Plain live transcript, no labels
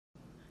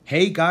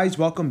Hey guys,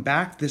 welcome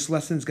back. This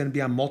lesson is going to be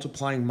on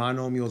multiplying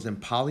monomials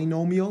and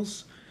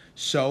polynomials.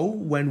 So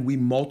when we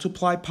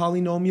multiply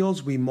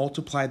polynomials, we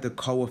multiply the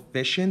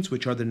coefficients,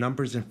 which are the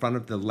numbers in front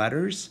of the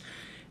letters.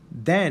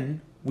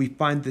 Then we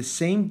find the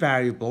same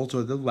variables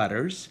or the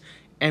letters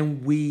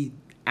and we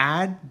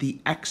add the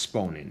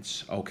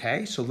exponents,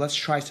 okay? So let's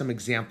try some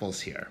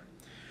examples here.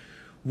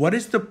 What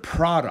is the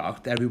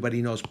product?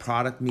 Everybody knows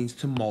product means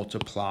to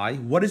multiply.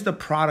 What is the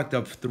product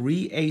of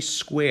 3a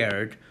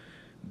squared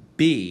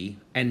b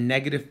and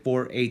negative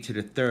 4a to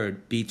the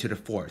third b to the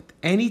fourth?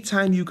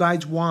 Anytime you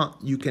guys want,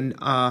 you can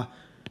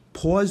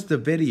pause the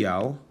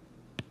video,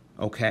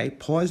 okay?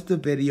 Pause the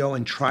video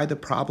and try the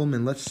problem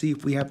and let's see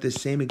if we have the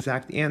same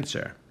exact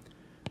answer,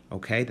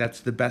 okay? That's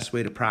the best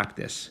way to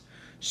practice.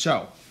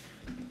 So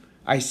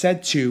I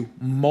said to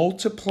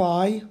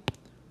multiply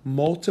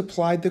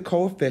the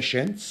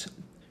coefficients.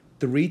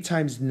 3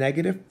 times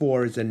negative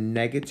 4 is a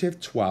negative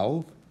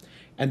 12,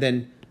 and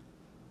then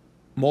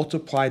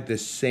multiply the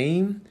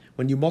same.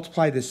 When you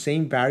multiply the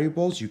same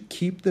variables, you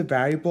keep the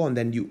variable and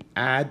then you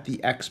add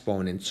the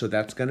exponent. So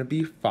that's going to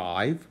be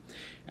 5,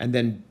 and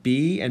then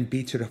b and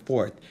b to the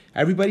fourth.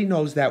 Everybody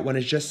knows that when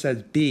it just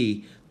says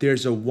b,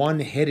 there's a 1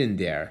 hidden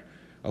there,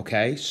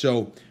 okay?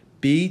 So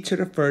b to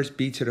the first,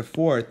 b to the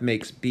fourth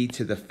makes b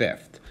to the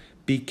fifth.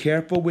 Be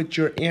careful with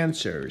your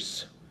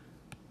answers.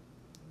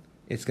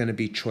 It's going to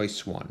be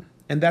choice 1.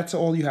 And that's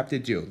all you have to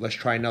do. Let's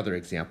try another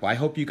example. I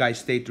hope you guys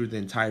stayed through the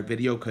entire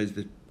video because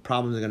the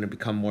problems are going to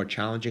become more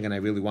challenging and I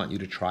really want you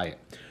to try it.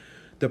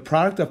 The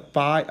product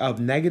of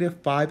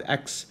negative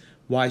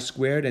 5xy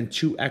squared and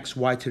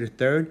 2xy to the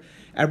third,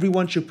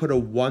 everyone should put a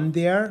 1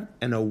 there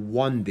and a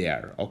 1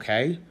 there,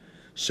 okay?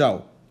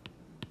 So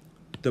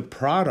the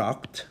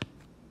product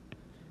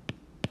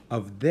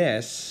of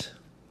this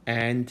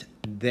and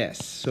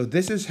this. So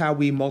this is how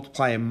we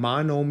multiply a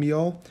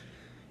monomial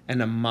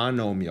and a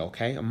monomial,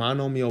 okay? A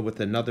monomial with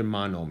another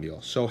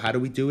monomial. So how do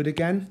we do it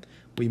again?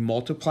 We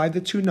multiply the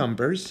two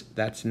numbers,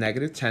 that's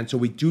negative 10. So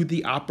we do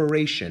the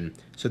operation.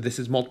 So this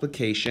is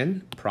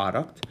multiplication,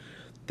 product.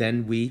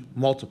 Then we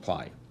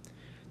multiply.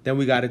 Then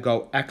we got to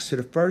go x to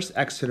the first,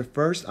 x to the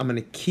first. I'm going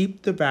to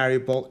keep the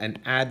variable and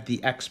add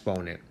the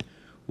exponent.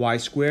 Y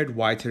squared,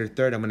 y to the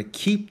third. I'm going to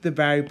keep the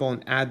variable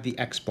and add the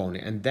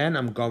exponent. And then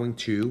I'm going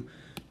to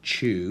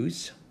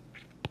choose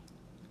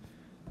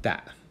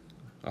that.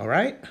 All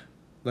right?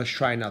 Let's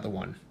try another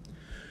one.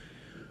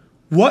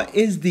 What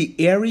is the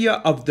area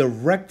of the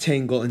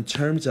rectangle in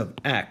terms of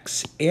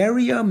x?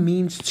 Area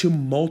means to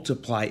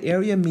multiply.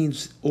 Area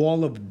means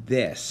all of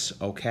this,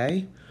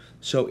 okay?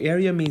 So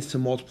area means to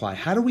multiply.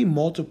 How do we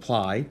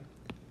multiply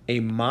a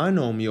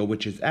monomial,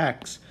 which is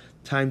x,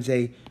 times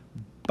a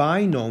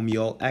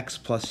binomial, x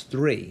plus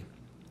 3?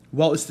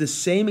 Well, it's the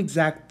same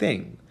exact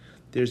thing.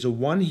 There's a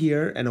 1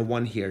 here and a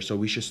 1 here, so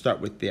we should start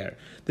with there.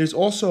 There's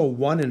also a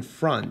 1 in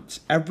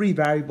front. Every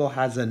variable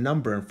has a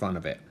number in front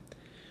of it.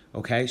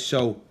 Okay,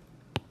 so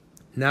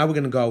now we're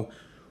going to go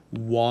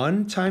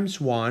 1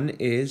 times 1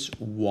 is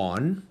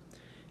 1.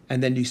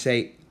 And then you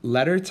say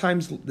letter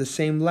times the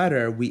same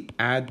letter, we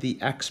add the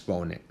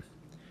exponent.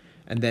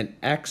 And then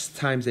x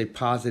times a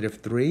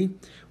positive 3.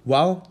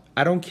 Well,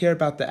 I don't care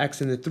about the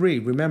x and the 3.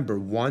 Remember,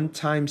 1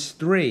 times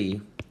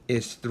 3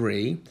 is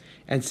 3.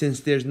 And since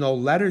there's no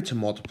letter to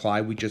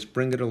multiply, we just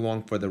bring it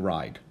along for the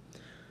ride.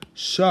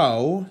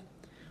 So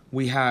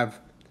we have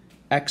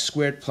x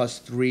squared plus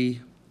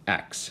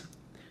 3x.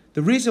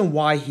 The reason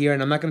why here,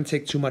 and I'm not going to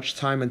take too much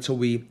time until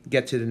we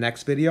get to the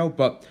next video,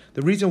 but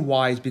the reason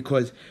why is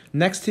because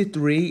next to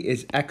 3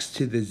 is x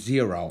to the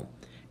 0.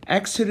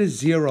 X to the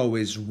 0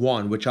 is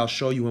 1, which I'll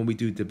show you when we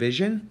do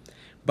division.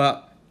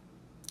 But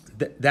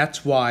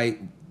that's why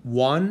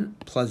 1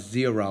 plus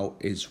 0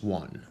 is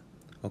 1.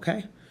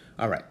 Okay?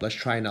 All right, let's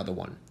try another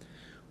one.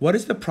 What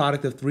is the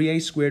product of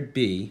 3a squared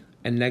b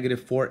and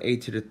negative 4a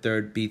to the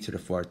third b to the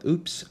fourth?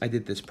 Oops, I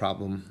did this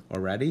problem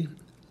already.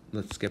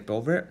 Let's skip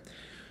over it.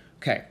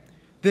 Okay,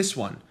 this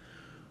one.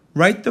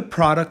 Write the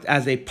product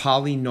as a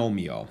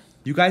polynomial.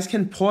 You guys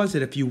can pause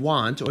it if you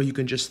want, or you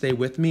can just stay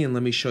with me and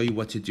let me show you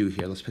what to do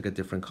here. Let's pick a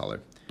different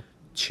color.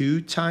 2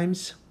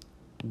 times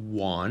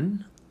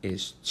 1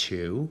 is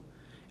 2.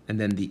 And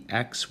then the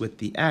x with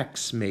the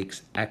x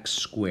makes x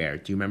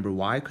squared. Do you remember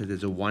why? Because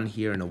there's a 1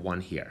 here and a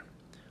 1 here.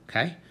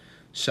 Okay?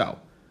 So,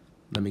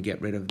 let me get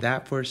rid of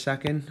that for a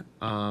second.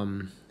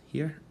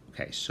 Here.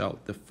 Okay, so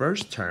the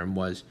first term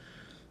was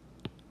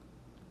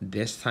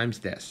this times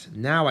this.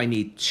 Now I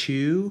need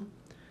 2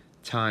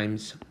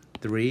 times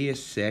 3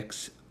 is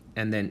 6.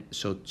 And then,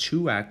 so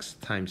 2x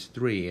times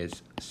 3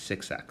 is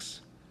 6x.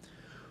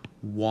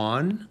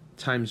 1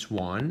 times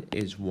 1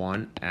 is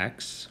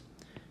 1x.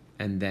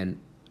 And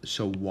then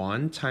so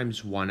 1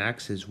 times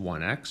 1x is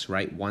 1x,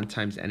 right? 1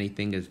 times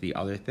anything is the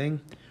other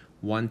thing.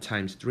 1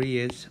 times 3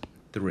 is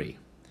 3.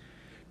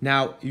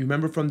 Now, you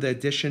remember from the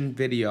addition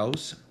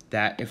videos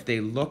that if they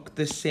look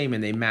the same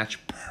and they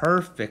match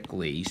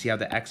perfectly, you see how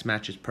the x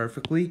matches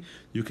perfectly?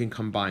 You can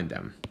combine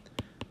them.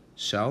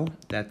 So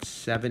that's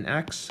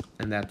 7x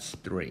and that's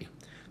 3.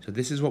 So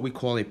this is what we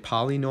call a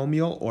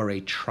polynomial or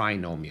a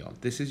trinomial.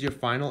 This is your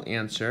final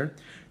answer.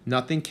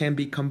 Nothing can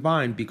be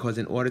combined because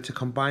in order to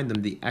combine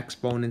them, the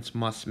exponents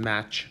must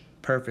match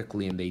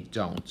perfectly, and they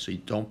don't. So you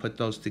don't put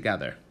those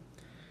together.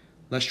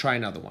 Let's try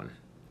another one.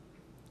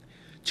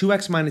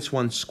 2x minus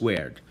 1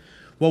 squared.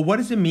 Well, what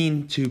does it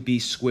mean to be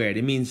squared?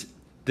 It means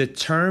the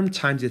term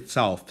times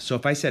itself. So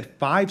if I said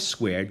 5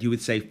 squared, you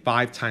would say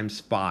 5 times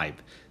 5.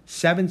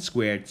 7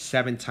 squared,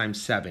 7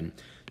 times 7.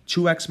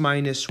 2x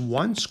minus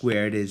 1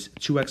 squared is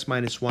 2x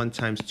minus 1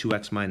 times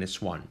 2x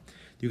minus 1. Do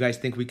you guys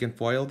think we can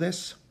FOIL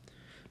this?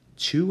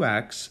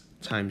 2x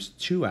times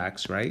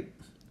 2x, right?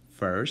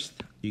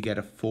 First, you get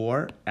a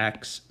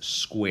 4x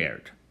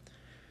squared.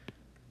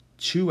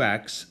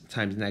 2x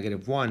times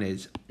negative 1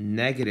 is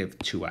negative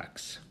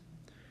 2x.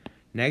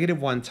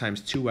 Negative 1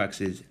 times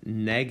 2x is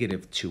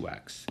negative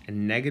 2x.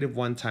 And negative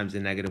 1 times the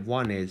negative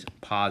 1 is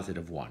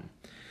positive 1.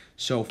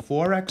 So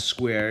 4x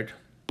squared,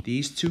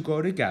 these two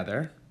go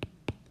together,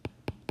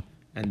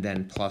 and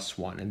then plus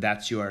 1. And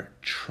that's your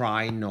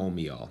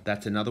trinomial.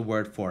 That's another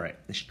word for it.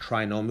 It's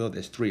trinomial.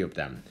 There's 3 of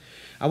them.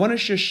 I want to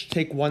just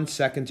take 1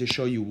 second to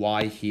show you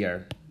why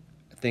here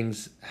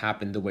things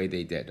happened the way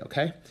they did,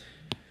 okay?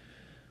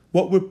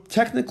 What we're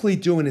technically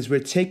doing is we're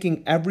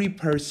taking every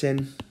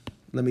person.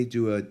 Let me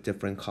do a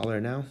different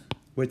color now.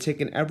 We're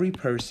taking every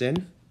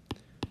person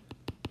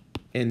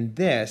in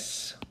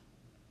this,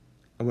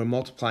 and we're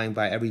multiplying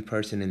by every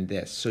person in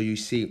this. So you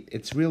see,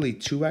 it's really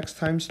 2x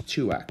times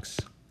 2x.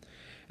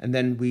 And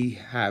then we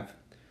have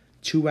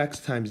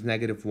 2x times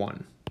negative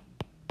 1.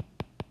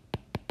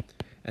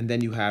 And then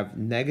you have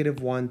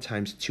negative 1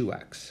 times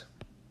 2x.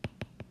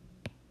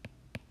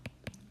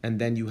 And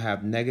then you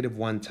have negative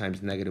 1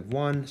 times negative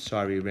 1.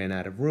 Sorry, ran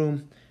out of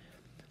room.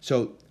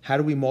 So how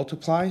do we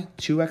multiply?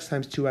 2x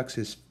times 2x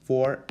is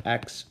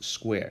 4x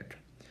squared.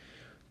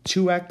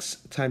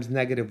 2x times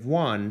negative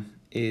 1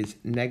 is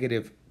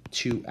negative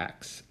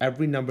 2x.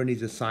 Every number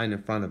needs a sign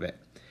in front of it.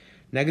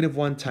 Negative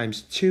 1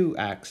 times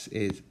 2x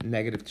is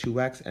negative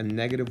 2x, and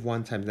negative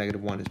 1 times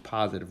negative 1 is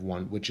positive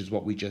 1, which is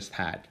what we just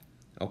had,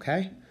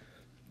 okay?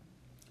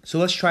 So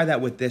let's try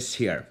that with this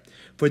here.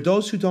 For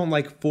those who don't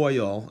like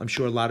FOIL, I'm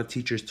sure a lot of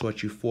teachers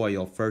taught you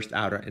FOIL, first,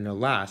 outer, inner,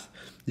 last.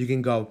 You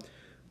can go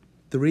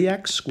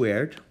 3x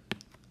squared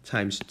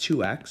times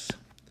 2x,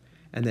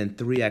 and then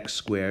 3x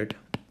squared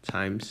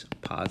times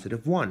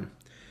positive 1.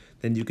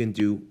 Then you can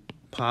do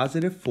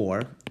positive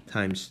 4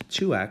 times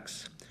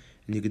 2x,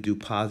 and you could do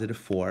positive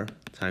 4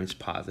 times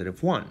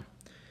positive 1.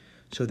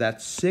 So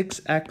that's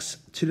 6x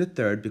to the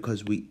third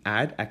because we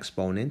add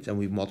exponents and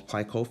we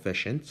multiply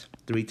coefficients.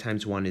 3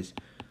 times 1 is,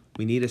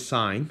 we need a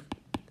sign,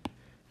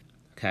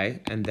 okay?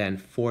 And then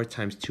 4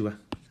 times 2,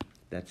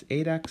 that's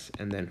 8x,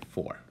 and then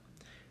 4.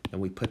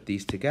 And we put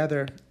these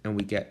together and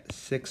we get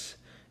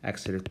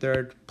 6x to the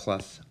third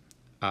plus,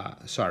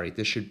 sorry,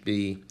 this should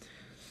be,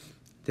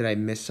 did I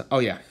miss, oh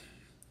yeah,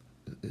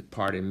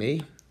 pardon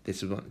me.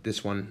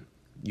 This one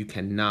you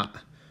cannot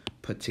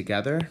put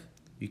together.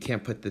 You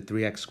can't put the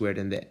 3x squared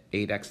and the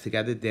 8x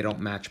together. They don't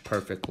match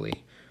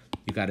perfectly.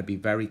 You got to be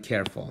very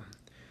careful.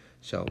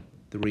 So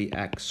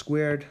 3x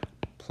squared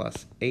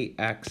plus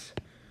 8x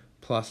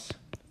plus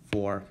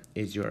 4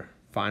 is your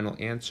final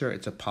answer.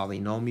 It's a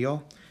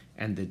polynomial,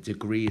 and the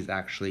degree is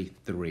actually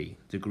 3.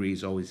 Degree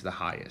is always the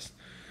highest.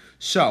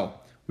 So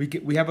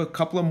we have a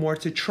couple of more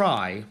to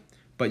try,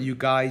 but you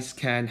guys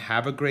can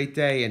have a great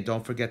day, and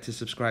don't forget to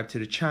subscribe to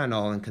the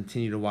channel and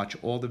continue to watch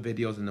all the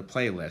videos in the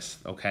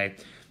playlist, okay?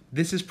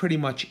 This is pretty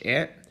much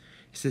it.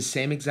 It's the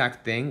same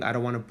exact thing. I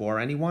don't want to bore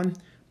anyone,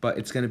 but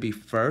it's going to be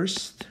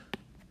first,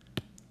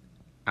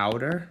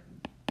 outer,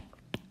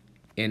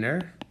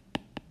 inner,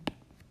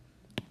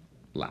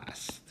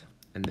 last.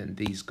 And then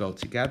these go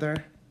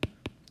together,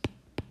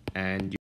 and